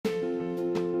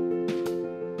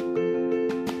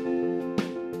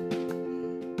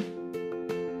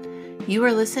You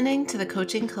are listening to the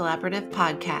Coaching Collaborative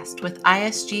podcast with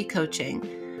ISG Coaching,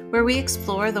 where we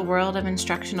explore the world of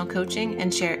instructional coaching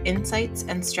and share insights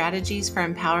and strategies for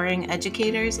empowering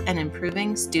educators and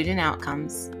improving student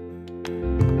outcomes.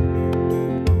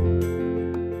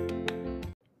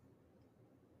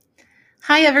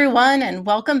 Hi, everyone, and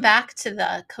welcome back to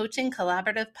the Coaching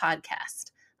Collaborative podcast.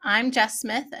 I'm Jess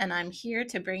Smith, and I'm here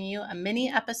to bring you a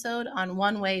mini episode on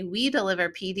one way we deliver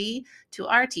PD to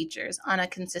our teachers on a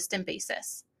consistent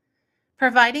basis.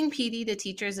 Providing PD to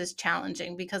teachers is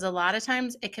challenging because a lot of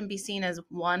times it can be seen as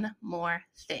one more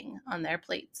thing on their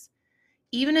plates.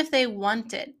 Even if they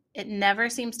want it, it never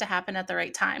seems to happen at the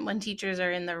right time when teachers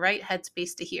are in the right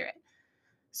headspace to hear it.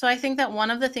 So I think that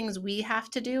one of the things we have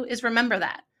to do is remember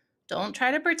that. Don't try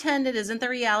to pretend it isn't the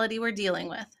reality we're dealing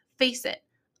with. Face it,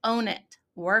 own it,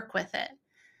 work with it.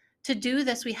 To do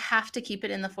this, we have to keep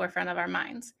it in the forefront of our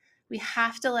minds. We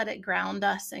have to let it ground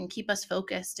us and keep us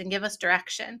focused and give us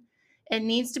direction. It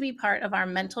needs to be part of our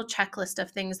mental checklist of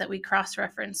things that we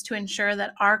cross-reference to ensure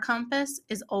that our compass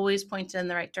is always pointed in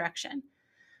the right direction.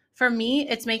 For me,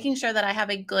 it's making sure that I have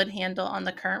a good handle on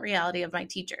the current reality of my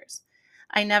teachers.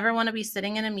 I never want to be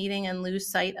sitting in a meeting and lose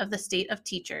sight of the state of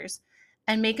teachers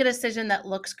and make a decision that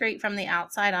looks great from the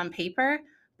outside on paper,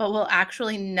 but will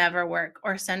actually never work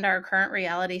or send our current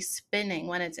reality spinning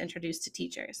when it's introduced to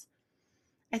teachers.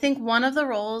 I think one of the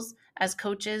roles as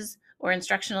coaches or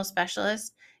instructional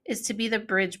specialists is to be the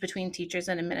bridge between teachers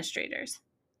and administrators.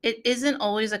 It isn't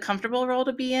always a comfortable role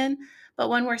to be in, but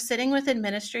when we're sitting with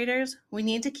administrators, we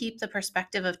need to keep the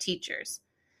perspective of teachers.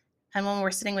 And when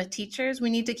we're sitting with teachers, we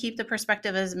need to keep the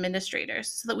perspective as administrators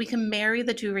so that we can marry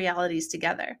the two realities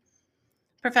together.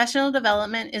 Professional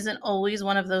development isn't always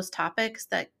one of those topics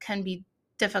that can be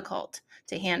difficult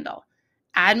to handle.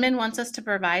 Admin wants us to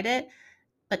provide it,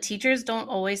 but teachers don't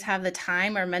always have the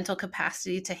time or mental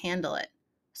capacity to handle it.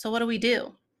 So what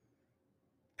do?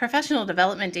 Professional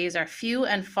development days are few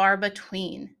and far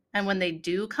between, and when they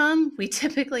do come, we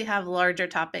typically have larger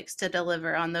topics to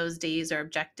deliver on those days or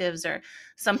objectives or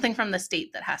something from the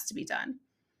state that has to be done.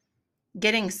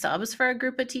 Getting subs for a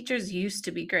group of teachers used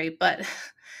to be great, but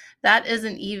that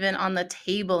isn't even on the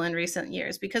table in recent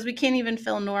years because we can't even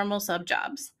fill normal sub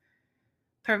jobs.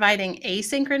 Providing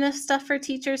asynchronous stuff for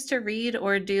teachers to read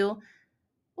or do,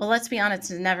 well, let's be honest,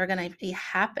 it's never going to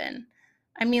happen.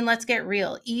 I mean, let's get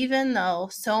real. Even though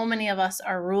so many of us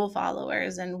are rule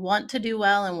followers and want to do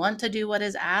well and want to do what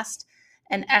is asked,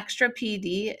 an extra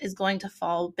PD is going to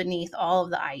fall beneath all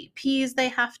of the IEPs they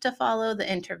have to follow, the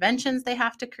interventions they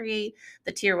have to create,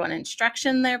 the Tier 1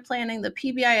 instruction they're planning, the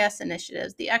PBIS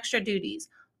initiatives, the extra duties,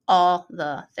 all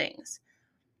the things.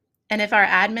 And if our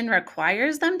admin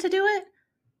requires them to do it,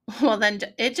 well, then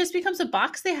it just becomes a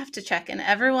box they have to check, and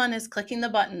everyone is clicking the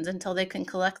buttons until they can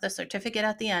collect the certificate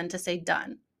at the end to say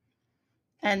done.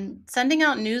 And sending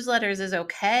out newsletters is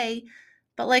okay,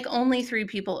 but like only 3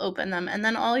 people open them, and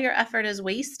then all your effort is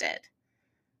wasted.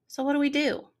 So what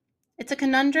do? It's a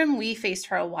conundrum we faced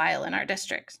for a while in our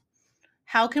districts.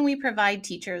 How can we provide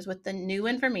teachers with the new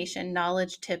information,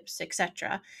 knowledge, tips,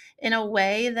 etc., in a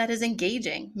way that is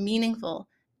engaging, meaningful,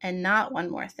 and not one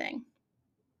more thing?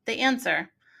 The answer,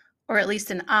 or at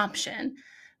least an option,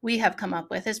 we have come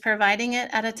up with is providing it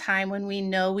at a time when we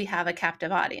know we have a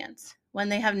captive audience, when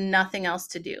they have nothing else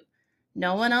to do.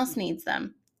 No one else needs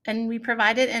them, and we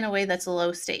provide it in a way that's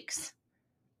low stakes.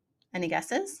 Any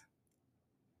guesses?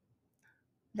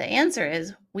 The answer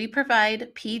is we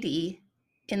provide PD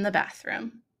in the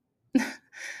bathroom.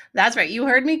 That's right, you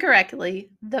heard me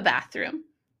correctly, the bathroom.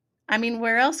 I mean,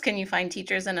 where else can you find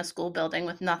teachers in a school building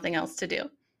with nothing else to do?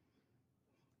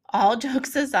 All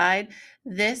jokes aside,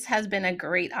 this has been a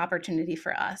great opportunity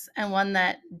for us and one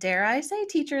that, dare I say,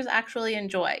 teachers actually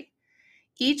enjoy.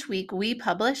 Each week, we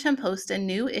publish and post a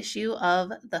new issue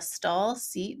of the Stall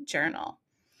Seat Journal.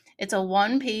 It's a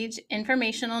 1-page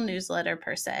informational newsletter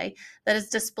per se that is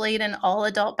displayed in all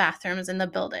adult bathrooms in the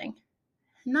building.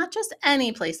 Not just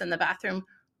any place in the bathroom,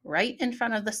 right in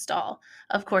front of the stall.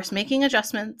 Of course, making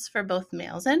adjustments for both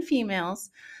males and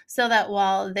females so that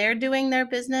while they're doing their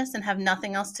business and have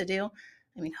nothing else to do,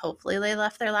 I mean, hopefully they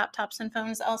left their laptops and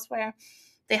phones elsewhere,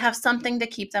 they have something to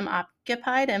keep them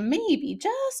occupied and maybe,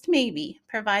 just maybe,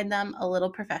 provide them a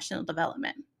little professional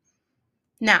development.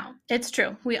 Now, it's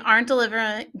true, we aren't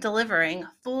delivering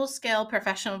full-scale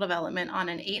professional development on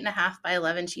an 8.5 by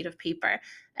 11 sheet of paper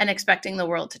and expecting the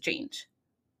world to change.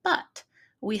 But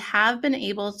we have been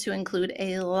able to include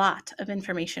a lot of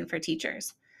information for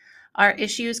teachers. Our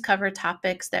issues cover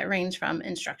topics that range from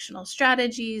instructional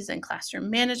strategies and classroom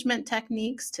management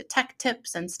techniques to tech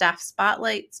tips and staff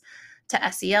spotlights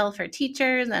to SEL for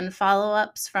teachers and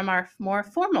follow-ups from our more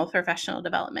formal professional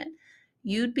development,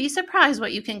 You'd be surprised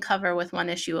what you can cover with one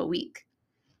issue a week.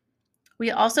 We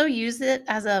also use it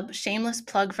as a shameless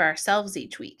plug for ourselves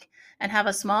each week and have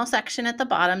a small section at the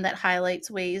bottom that highlights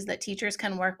ways that teachers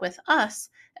can work with us,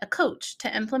 a coach,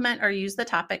 to implement or use the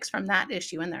topics from that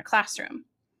issue in their classroom.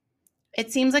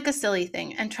 It seems like a silly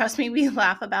thing, and trust me, we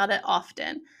laugh about it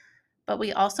often, but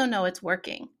we also know it's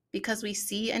working because we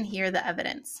see and hear the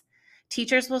evidence.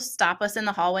 Teachers will stop us in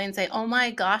the hallway and say, "Oh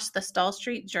my gosh, the Stall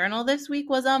Street Journal this week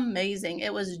was amazing.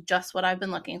 It was just what I've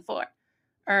been looking for."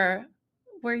 Or,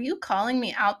 "Were you calling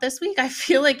me out this week? I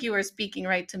feel like you were speaking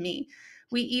right to me."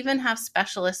 We even have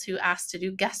specialists who ask to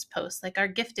do guest posts, like our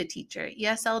gifted teacher,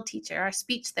 ESL teacher, our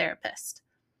speech therapist.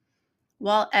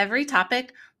 While every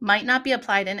topic might not be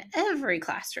applied in every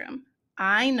classroom,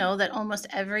 I know that almost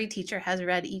every teacher has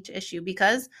read each issue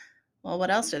because, well, what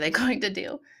else are they going to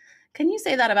do? Can you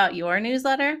say that about your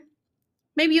newsletter?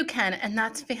 Maybe you can, and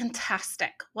that's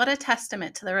fantastic. What a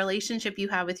testament to the relationship you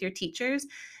have with your teachers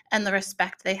and the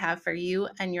respect they have for you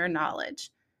and your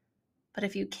knowledge. But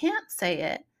if you can't say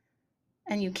it,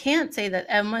 and you can't say that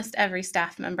almost every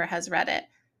staff member has read it,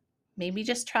 maybe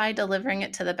just try delivering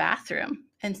it to the bathroom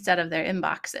instead of their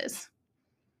inboxes.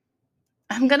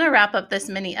 I'm going to wrap up this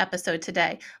mini episode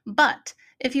today, but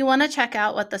if you want to check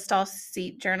out what the Stall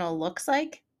Seat Journal looks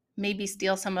like, maybe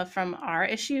steal some from our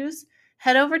issues,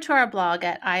 head over to our blog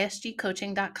at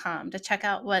isgcoaching.com to check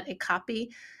out what a copy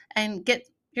and get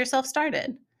yourself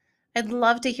started. I'd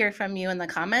love to hear from you in the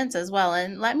comments as well,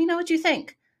 and let me know what you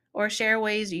think, or share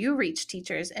ways you reach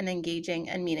teachers in engaging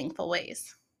and meaningful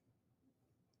ways.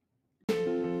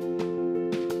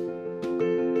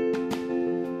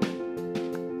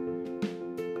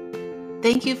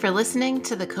 Thank you for listening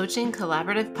to the Coaching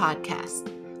Collaborative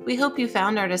podcast. We hope you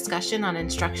found our discussion on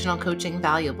instructional coaching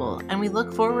valuable, and we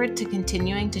look forward to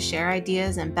continuing to share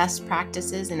ideas and best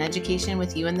practices in education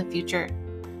with you in the future.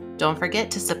 Don't forget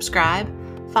to subscribe,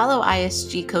 follow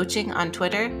ISG Coaching on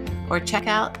Twitter, or check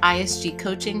out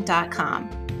isgcoaching.com.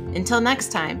 Until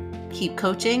next time, keep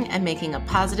coaching and making a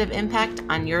positive impact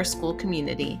on your school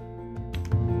community.